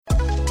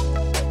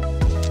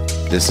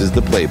This is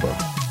The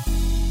Playbook.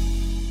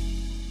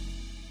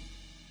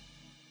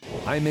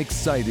 I'm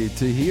excited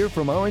to hear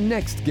from our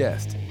next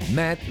guest,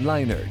 Matt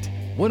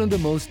Leinart, one of the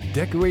most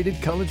decorated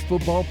college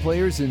football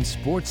players in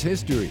sports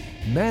history.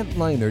 Matt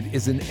Leinart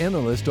is an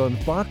analyst on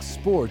Fox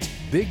Sports'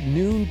 Big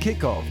Noon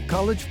Kickoff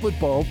college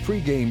football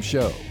pregame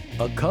show.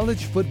 A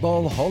College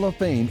Football Hall of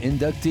Fame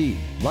inductee,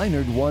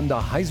 Leinart won the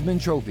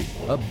Heisman Trophy,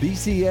 a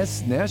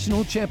BCS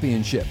National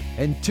Championship,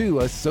 and 2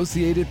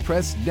 Associated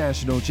Press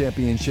National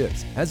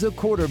Championships as a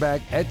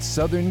quarterback at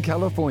Southern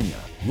California.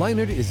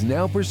 Leinart is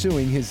now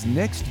pursuing his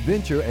next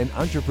venture and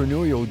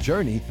entrepreneurial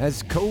journey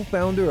as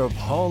co-founder of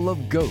Hall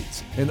of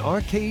Goats, an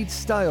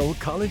arcade-style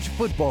college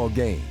football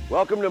game.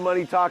 Welcome to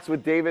Money Talks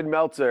with David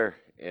Meltzer,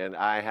 and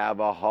I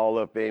have a Hall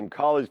of Fame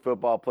college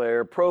football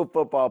player, pro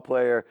football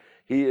player.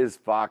 He is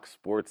Fox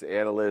Sports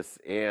analyst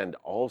and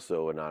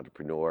also an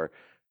entrepreneur,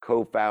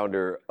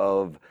 co-founder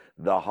of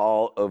the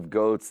Hall of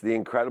Goats, the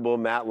incredible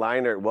Matt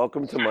Leinart.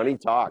 Welcome to Money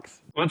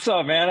Talks. What's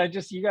up, man?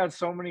 You got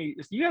so many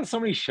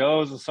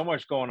shows and so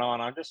much going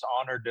on. I'm just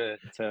honored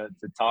to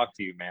talk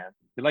to you, man.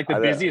 You're like the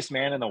busiest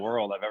man in the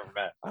world I've ever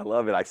met. I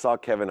love it. I saw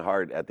Kevin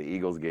Hart at the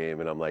Eagles game,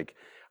 and I'm like,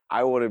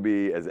 I want to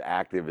be as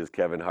active as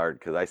Kevin Hart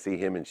because I see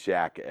him and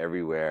Shaq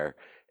everywhere.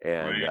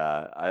 And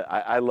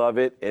I love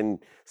it. And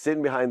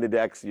sitting behind the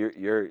decks,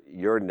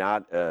 you're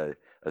not a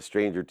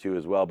stranger to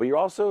as well, but you're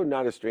also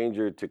not a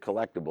stranger to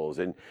collectibles.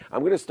 And I'm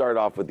going to start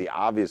off with the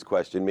obvious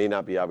question, may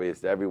not be obvious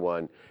to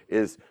everyone,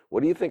 is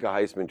what do you think a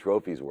Heisman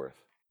Trophy's worth?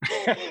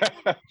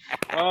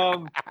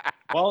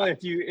 Well,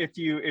 if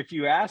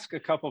you ask a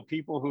couple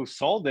people who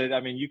sold it,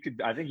 I think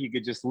you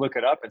could just look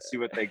it up and see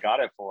what they got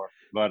it for.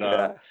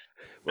 But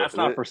that's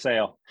not for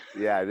sale.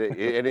 Yeah,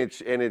 and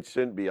it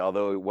shouldn't be.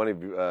 Although one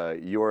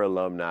of your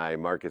alumni,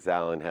 Marcus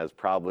Allen, has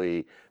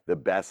probably the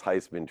best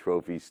Heisman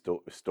Trophy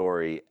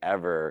story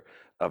ever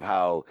of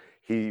how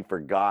he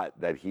forgot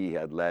that he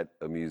had let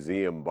a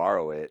museum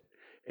borrow it.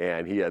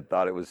 And he had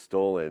thought it was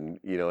stolen,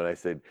 and I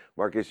said,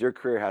 Marcus, your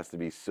career has to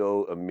be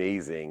so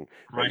amazing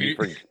that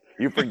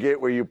you forget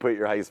where you put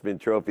your Heisman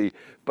Trophy.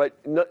 But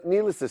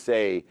needless to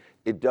say,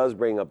 it does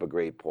bring up a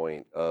great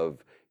point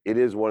of it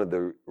is one of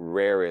the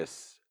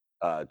rarest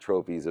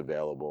trophies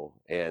available.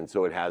 And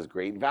so it has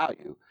great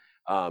value.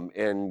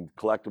 And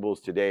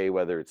collectibles today,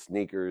 whether it's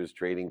sneakers,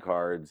 trading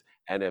cards,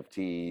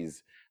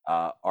 NFTs,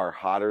 are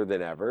hotter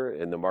than ever.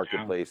 And the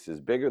marketplace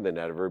is bigger than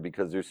ever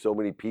because there's so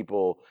many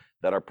people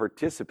that are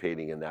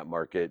participating in that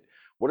market.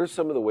 What are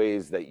some of the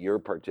ways that you're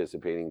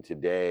participating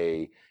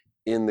today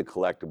in the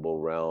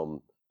collectible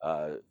realm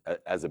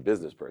as a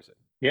business person?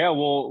 Yeah,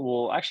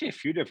 well, actually a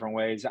few different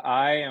ways.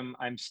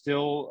 I'm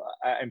still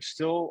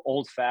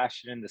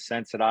old-fashioned in the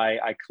sense that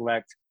I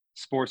collect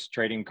sports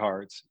trading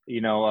cards.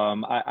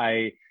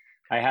 I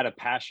had a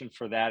passion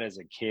for that as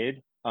a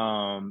kid.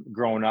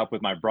 Growing up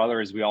with my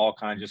brothers, we all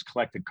kind of just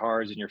collected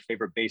cards and your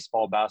favorite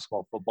baseball,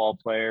 basketball, football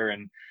player.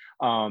 And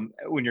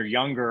when you're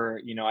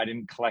younger, I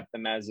didn't collect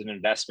them as an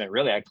investment.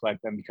 Really, I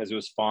collect them because it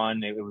was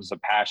fun. It was a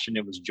passion.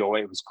 It was joy.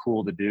 It was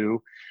cool to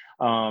do.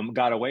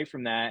 Got away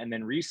from that. And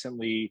then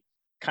recently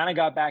kind of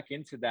got back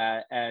into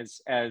that as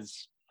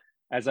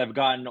I've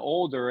gotten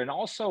older. And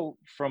also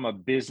from a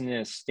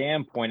business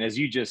standpoint, as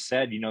you just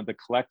said, the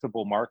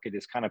collectible market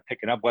is kind of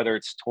picking up, whether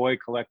it's toy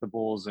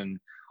collectibles and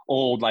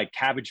old like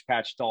Cabbage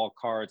Patch doll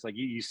cards. Like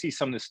you see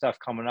some of this stuff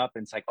coming up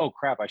and it's like, oh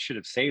crap, I should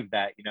have saved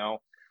that,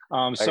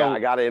 So I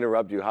got to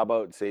interrupt you. How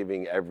about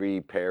saving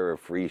every pair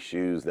of free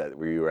shoes that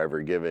you were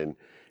ever given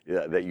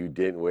that you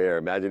didn't wear?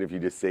 Imagine if you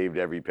just saved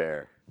every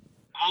pair.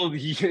 Oh,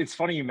 it's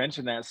funny you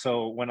mentioned that.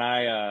 So when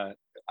I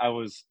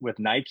was with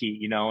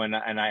Nike, and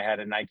I had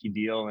a Nike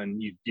deal,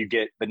 and you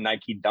get the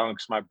Nike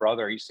Dunks.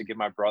 I used to give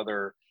my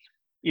brother,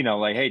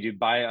 like, hey,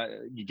 dude,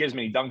 you get as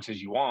many Dunks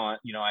as you want.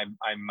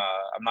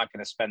 I'm not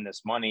going to spend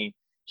this money.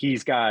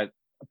 He's got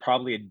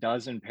probably a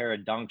dozen pair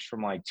of Dunks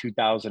from like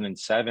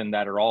 2007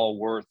 that are all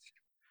worth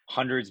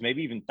hundreds,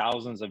 maybe even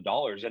thousands of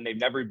dollars, and they've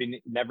never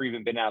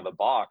even been out of the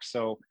box.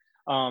 So,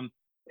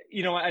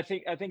 I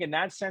think in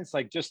that sense,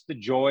 like just the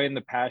joy and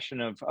the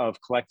passion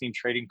of collecting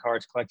trading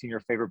cards, collecting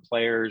your favorite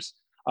players.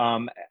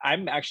 I'm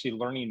actually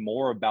learning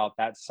more about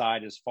that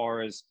side as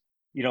far as,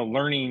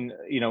 learning,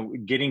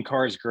 getting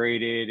cards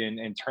graded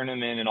and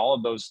tournament and all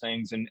of those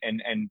things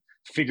and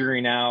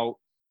figuring out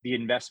the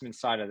investment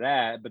side of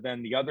that. But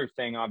then the other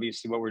thing,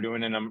 obviously what we're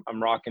doing and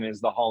I'm rocking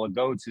is the Hall of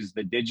Goats is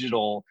the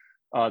digital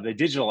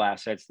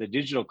assets, the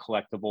digital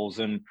collectibles.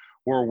 And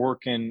we're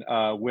working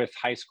with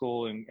high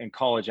school and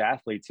college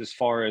athletes as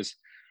far as,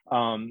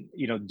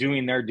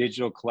 doing their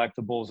digital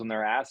collectibles and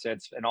their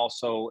assets, and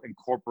also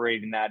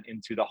incorporating that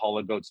into the Hall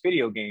of Goats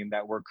video game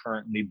that we're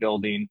currently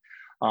building.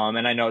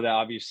 And I know that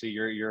obviously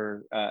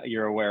you're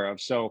aware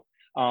of. So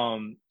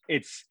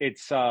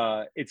it's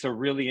a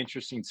really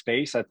interesting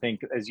space. I think,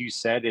 as you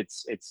said,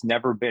 it's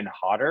never been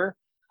hotter.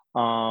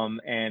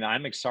 And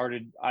I'm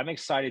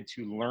excited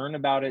to learn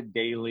about it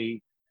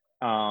daily,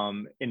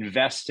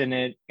 invest in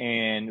it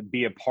and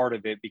be a part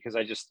of it, because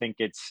I just think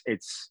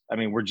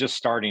we're just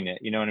starting it,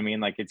 you know what I mean?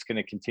 Like it's going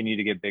to continue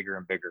to get bigger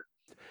and bigger.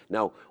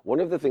 Now, one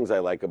of the things I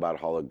like about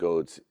Hall of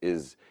Goats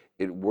is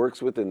it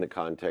works within the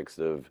context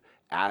of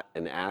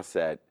an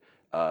asset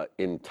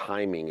in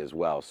timing as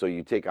well. So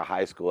you take a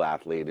high school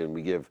athlete, and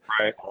we give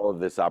Right. all of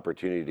this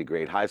opportunity to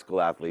grade high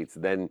school athletes.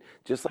 Then,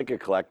 just like a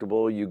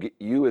collectible,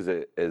 you as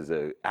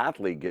a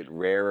athlete get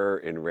rarer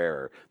and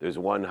rarer. There's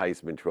one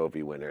Heisman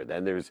Trophy winner,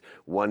 then there's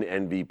one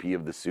MVP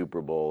of the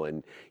Super Bowl,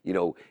 and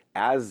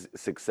as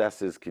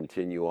successes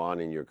continue on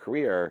in your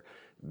career,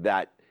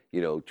 that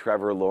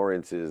Trevor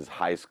Lawrence's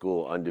high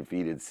school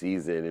undefeated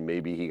season, and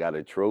maybe he got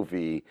a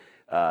trophy,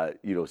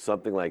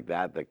 something like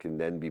that that can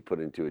then be put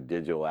into a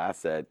digital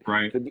asset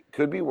Right.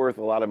 could be worth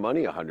a lot of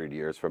money 100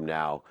 years from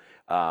now.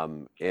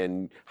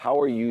 And how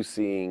are you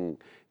seeing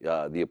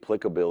the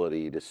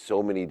applicability to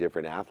so many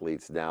different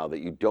athletes now that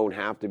you don't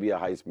have to be a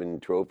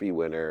Heisman Trophy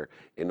winner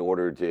in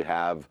order to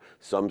have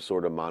some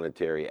sort of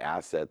monetary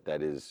asset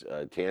that is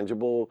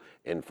tangible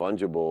and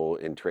fungible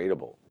and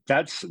tradable?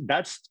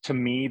 That's to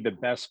me the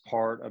best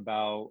part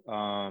about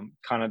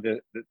kind of the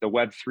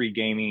Web3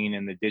 gaming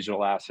and the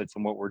digital assets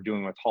and what we're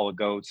doing with Hall of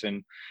Goats.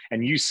 And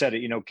you said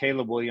it,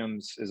 Caleb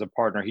Williams is a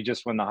partner. He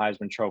just won the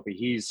Heisman Trophy.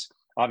 He's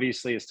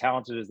obviously as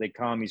talented as they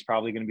come. He's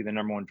probably going to be the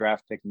number one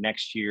draft pick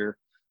next year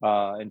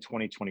in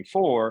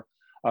 2024.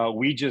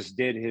 We just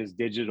did his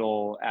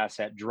digital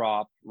asset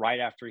drop right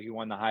after he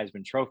won the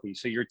Heisman Trophy.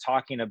 So you're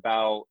talking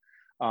about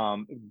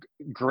um,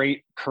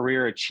 great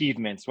career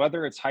achievements,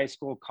 whether it's high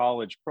school,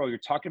 college, pro. You're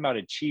talking about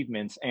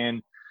achievements,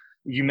 and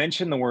you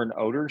mentioned the word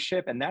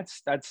ownership, and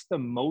that's the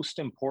most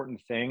important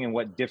thing, and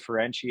what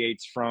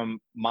differentiates from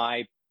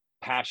my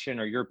passion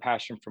or your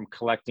passion from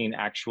collecting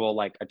actual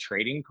like a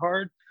trading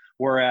card.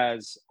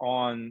 Whereas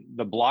on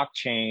the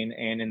blockchain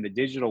and in the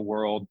digital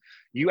world,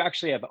 you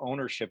actually have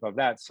ownership of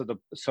that. So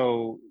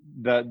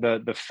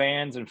the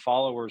fans and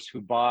followers who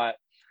bought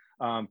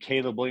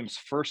Caleb Williams'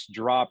 first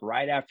drop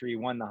right after he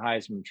won the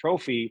Heisman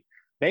Trophy,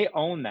 they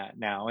own that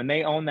now, and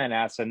they own that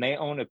asset, and they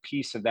own a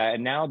piece of that,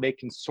 and now they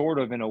can sort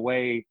of, in a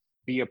way,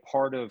 be a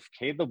part of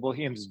Caleb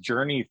Williams'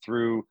 journey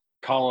through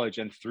college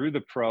and through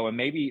the pro, and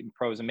maybe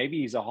pros, and maybe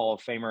he's a Hall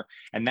of Famer,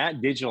 and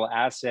that digital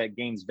asset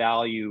gains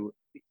value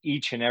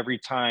each and every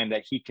time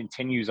that he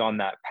continues on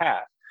that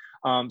path.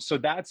 So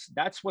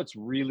that's what's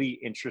really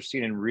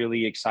interesting and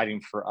really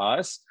exciting for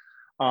us.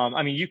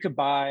 I mean, you could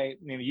buy,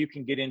 you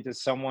can get into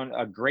someone,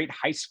 a great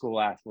high school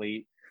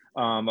athlete,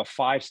 a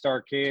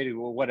five-star kid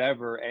or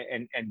whatever,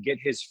 and get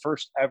his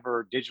first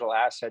ever digital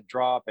asset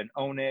drop and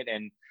own it,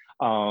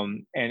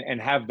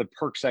 and have the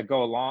perks that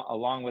go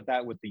along with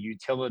that, with the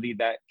utility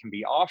that can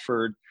be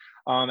offered.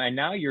 And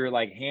now you're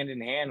like hand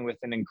in hand with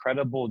an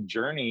incredible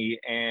journey.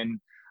 And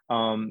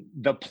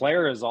the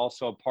player is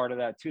also a part of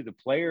that too. The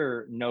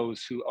player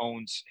knows who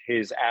owns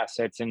his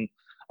assets, and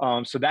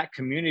so that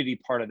community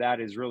part of that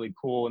is really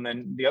cool. And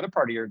then the other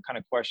part of your kind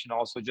of question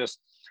also, just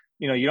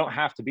you don't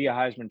have to be a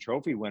Heisman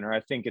Trophy winner. I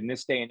think in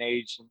this day and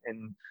age,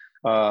 and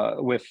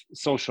with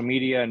social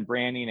media and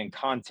branding and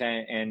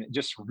content, and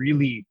just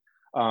really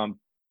kind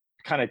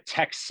of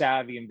tech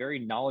savvy and very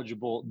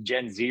knowledgeable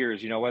Gen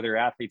Zers, whether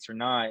athletes or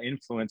not,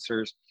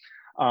 influencers,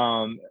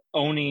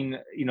 owning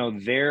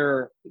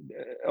their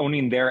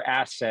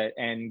asset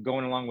and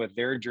going along with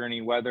their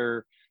journey,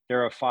 whether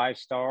they're a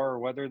 5-star or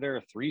whether they're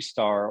a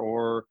 3-star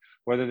or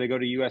whether they go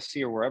to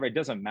USC or wherever. It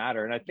doesn't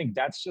matter. And I think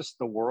that's just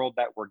the world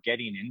that we're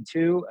getting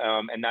into,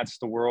 and that's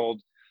the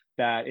world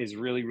that is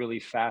really, really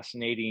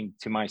fascinating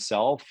to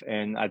myself,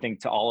 and I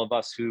think to all of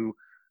us who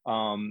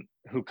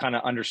kind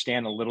of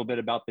understand a little bit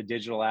about the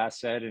digital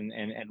asset and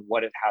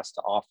what it has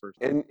to offer.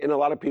 And a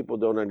lot of people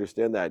don't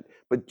understand that.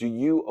 But do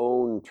you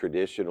own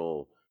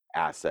traditional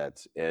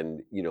assets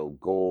and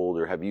gold,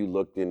 or have you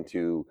looked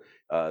into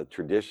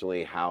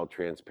traditionally how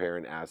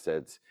transparent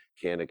assets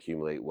can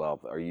accumulate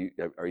wealth? Are you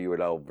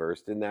at all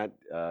versed in that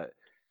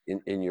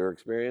in your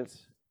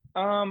experience?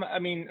 I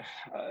mean,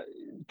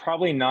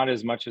 probably not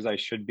as much as I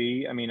should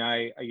be. I mean,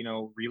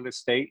 real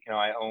estate,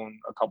 I own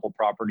a couple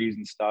properties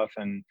and stuff.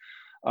 And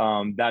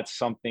that's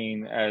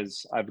something,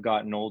 as I've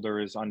gotten older,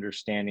 is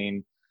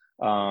understanding,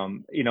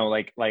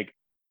 like,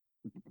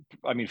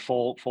 I mean,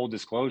 full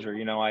disclosure,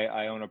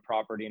 I own a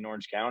property in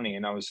Orange County,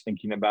 and I was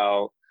thinking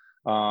about,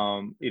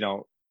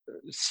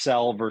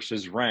 sell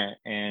versus rent.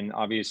 And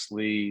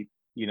obviously,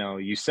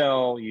 you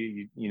sell,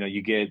 you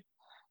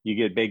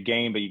get big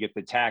gain, but you get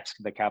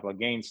the capital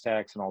gains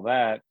tax and all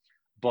that.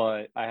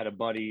 But I have a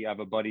buddy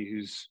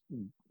who's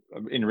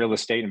in real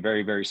estate and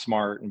very, very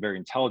smart and very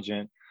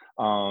intelligent.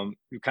 Who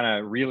kind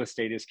of, real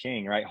estate is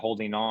king, right?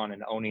 Holding on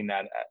and owning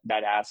that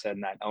asset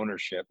and that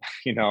ownership,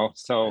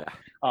 So, Yeah,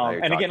 now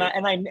you're and again,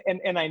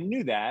 talking. I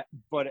knew that,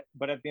 but at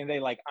the end of the day,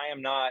 like, I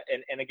am not,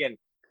 and again,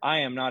 I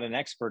am not an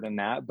expert in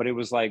that, but it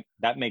was like,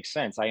 that makes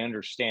sense. I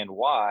understand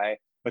why,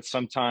 but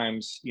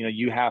sometimes,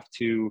 you have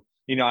to,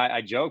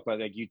 I joke, but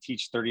like, you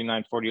teach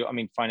 39, 40, I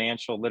mean,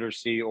 financial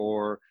literacy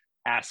or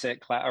asset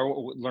class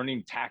or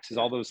learning taxes,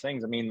 all Yeah. those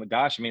things. I mean,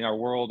 gosh, I mean, our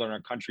world and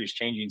our country is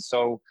changing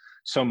so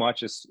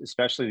much,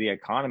 especially the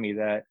economy,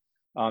 that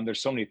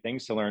there's so many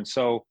things to learn.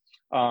 So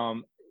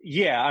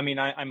yeah, I mean,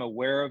 I'm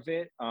aware of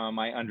it.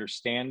 I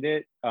understand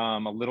it a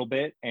little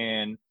bit,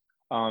 and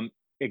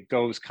it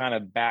goes kind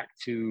of back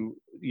to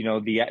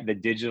the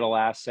digital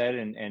asset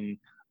and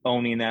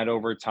owning that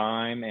over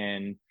time,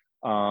 and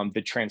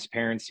the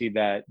transparency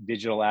that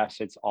digital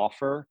assets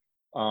offer.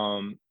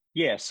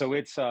 Yeah, so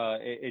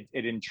it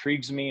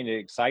intrigues me and it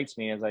excites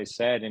me, as I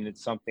said, and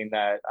it's something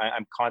that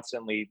I'm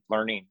constantly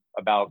learning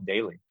about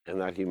daily.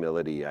 And that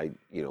humility,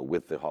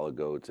 with the Hall of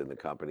Goats and the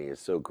company is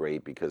so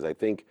great because I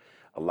think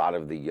a lot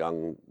of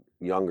the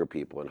younger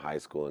people in high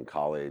school and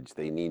college,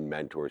 they need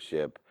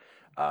mentorship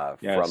from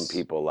Yes.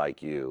 people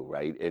like you,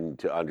 right? And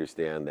to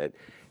understand that,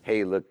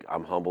 hey, look,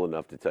 I'm humble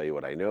enough to tell you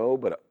what I know,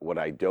 but what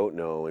I don't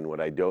know, and what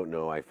I don't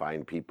know, I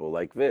find people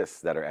like this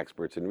that are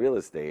experts in real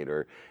estate,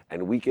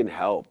 and we can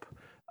help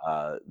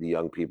the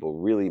young people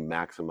really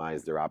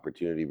maximize their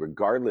opportunity,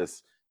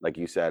 regardless, like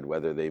you said,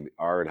 whether they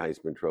are an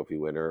Heisman Trophy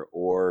winner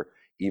or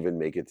even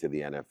make it to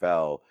the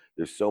NFL.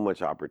 There's so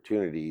much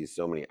opportunities,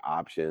 so many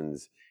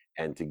options,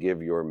 and to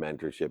give your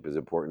mentorship is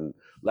important.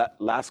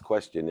 Last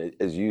question: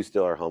 as you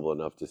still are humble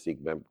enough to seek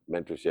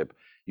mentorship,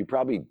 you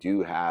probably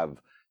do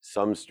have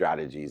some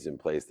strategies in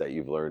place that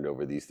you've learned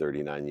over these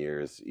 39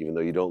 years, even though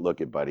you don't look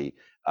it, buddy.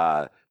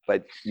 But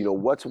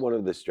what's one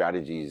of the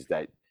strategies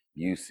that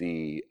you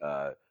see?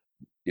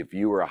 If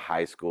you were a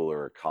high school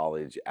or a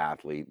college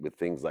athlete with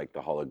things like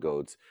the Hall of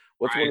Goats,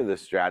 what's one Right. of the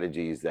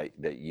strategies that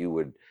you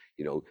would,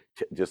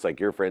 just like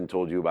your friend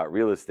told you about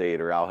real estate,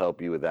 or I'll help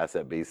you with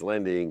asset-based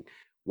lending,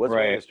 what's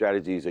one of the Right.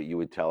 strategies that you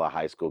would tell a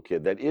high school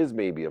kid that is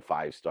maybe a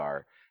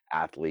five-star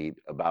athlete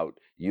about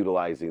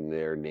utilizing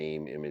their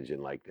name, image,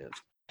 and likeness?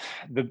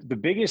 The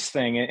biggest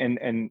thing,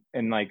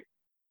 and like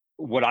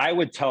what I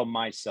would tell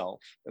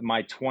myself,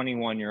 my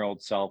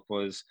 21-year-old self,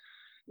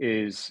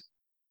 is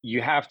you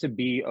have to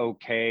be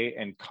okay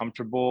and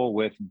comfortable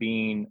with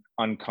being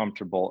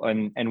uncomfortable.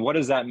 And what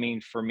does that mean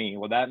for me?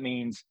 Well, that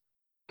means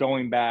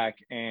going back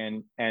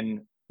and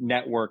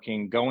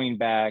networking, going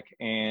back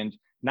and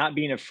not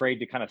being afraid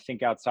to kind of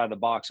think outside the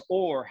box,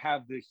 or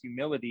have the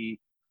humility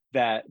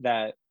that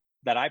that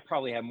that I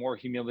probably have more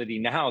humility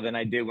now than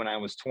I did when I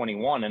was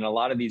 21. And a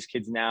lot of these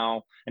kids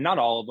now, and not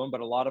all of them,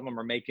 but a lot of them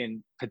are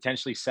making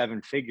potentially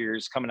seven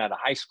figures coming out of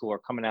high school or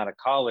coming out of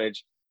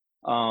college.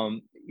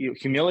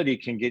 Humility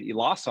can get you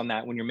lost on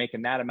that when you're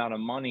making that amount of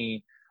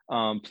money,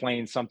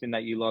 playing something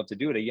that you love to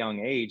do at a young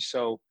age.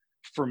 So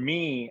for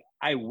me,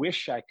 I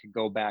wish I could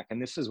go back.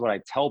 And this is what I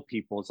tell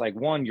people. It's like,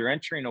 one, you're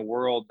entering a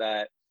world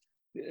that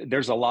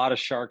there's a lot of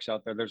sharks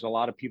out there. There's a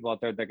lot of people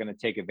out there that are going to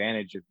take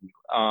advantage of you,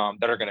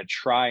 that are going to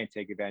try and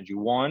take advantage of you.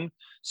 One,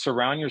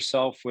 surround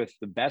yourself with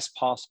the best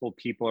possible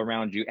people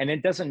around you. And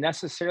it doesn't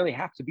necessarily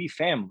have to be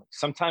family.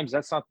 Sometimes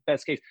that's not the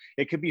best case.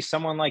 It could be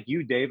someone like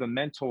you, Dave, a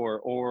mentor,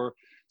 or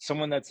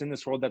someone that's in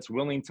this world that's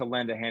willing to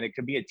lend a hand. It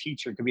could be a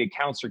teacher, it could be a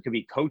counselor, it could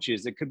be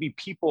coaches, it could be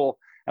people.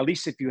 At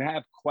least if you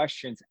have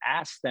questions,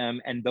 ask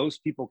them, and those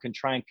people can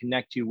try and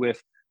connect you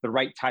with the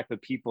right type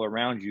of people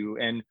around you.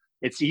 And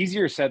it's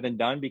easier said than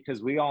done,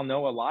 because we all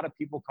know a lot of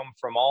people come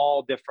from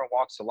all different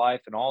walks of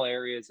life and all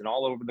areas and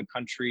all over the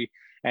country,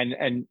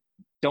 and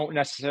don't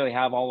necessarily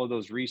have all of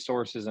those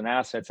resources and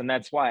assets. And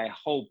that's why I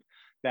hope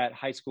that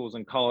high schools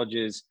and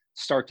colleges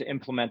start to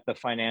implement the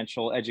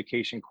financial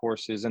education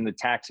courses and the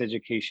tax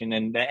education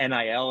and the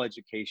NIL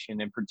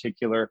education in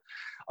particular.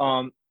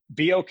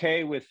 Be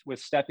okay with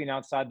stepping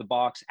outside the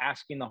box,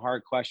 asking the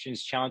hard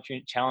questions,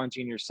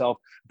 challenging yourself,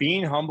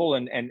 being humble,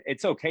 and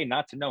it's okay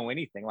not to know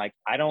anything. Like,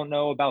 I don't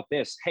know about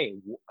this. Hey,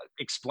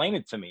 explain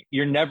it to me.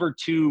 You're never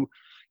too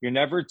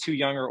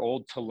young or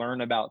old to learn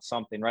about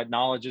something, right?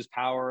 Knowledge is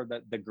power,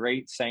 the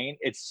great saying.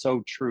 It's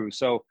so true.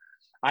 So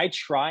I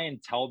try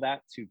and tell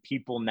that to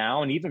people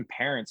now, and even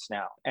parents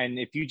now. And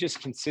if you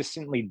just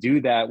consistently do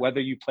that, whether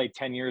you play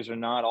 10 years or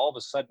not, all of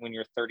a sudden when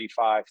you're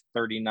 35,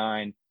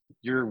 39,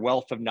 your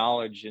wealth of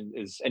knowledge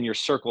and your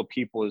circle of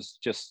people is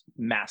just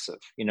massive,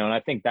 and I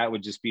think that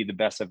would just be the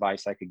best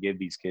advice I could give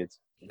these kids.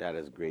 That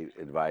is great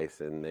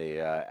advice, and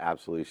they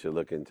absolutely should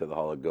look into the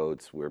Hall of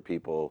Goats, where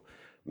people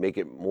make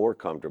it more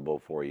comfortable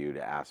for you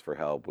to ask for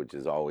help, which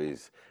is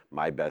always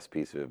my best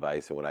piece of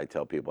advice. And what I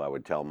tell people, I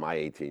would tell my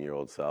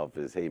 18-year-old self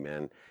is, "Hey,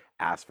 man,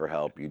 ask for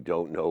help. You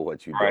don't know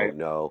what you Right. don't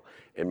know,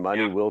 and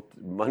money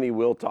Yeah.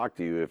 will talk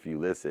to you if you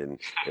listen.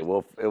 It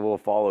will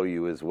follow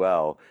you as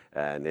well,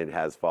 and it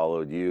has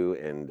followed you.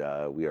 And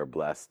we are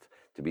blessed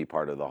to be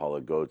part of the Hall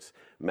of Goats."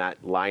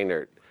 Matt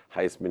Leinart,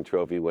 Heisman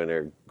Trophy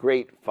winner,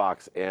 great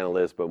Fox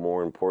analyst, but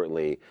more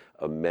importantly,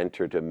 a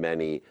mentor to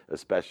many,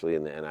 especially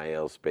in the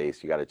NIL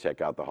space. You got to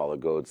check out the Hall of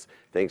Goats.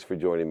 Thanks for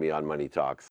joining me on Money Talks.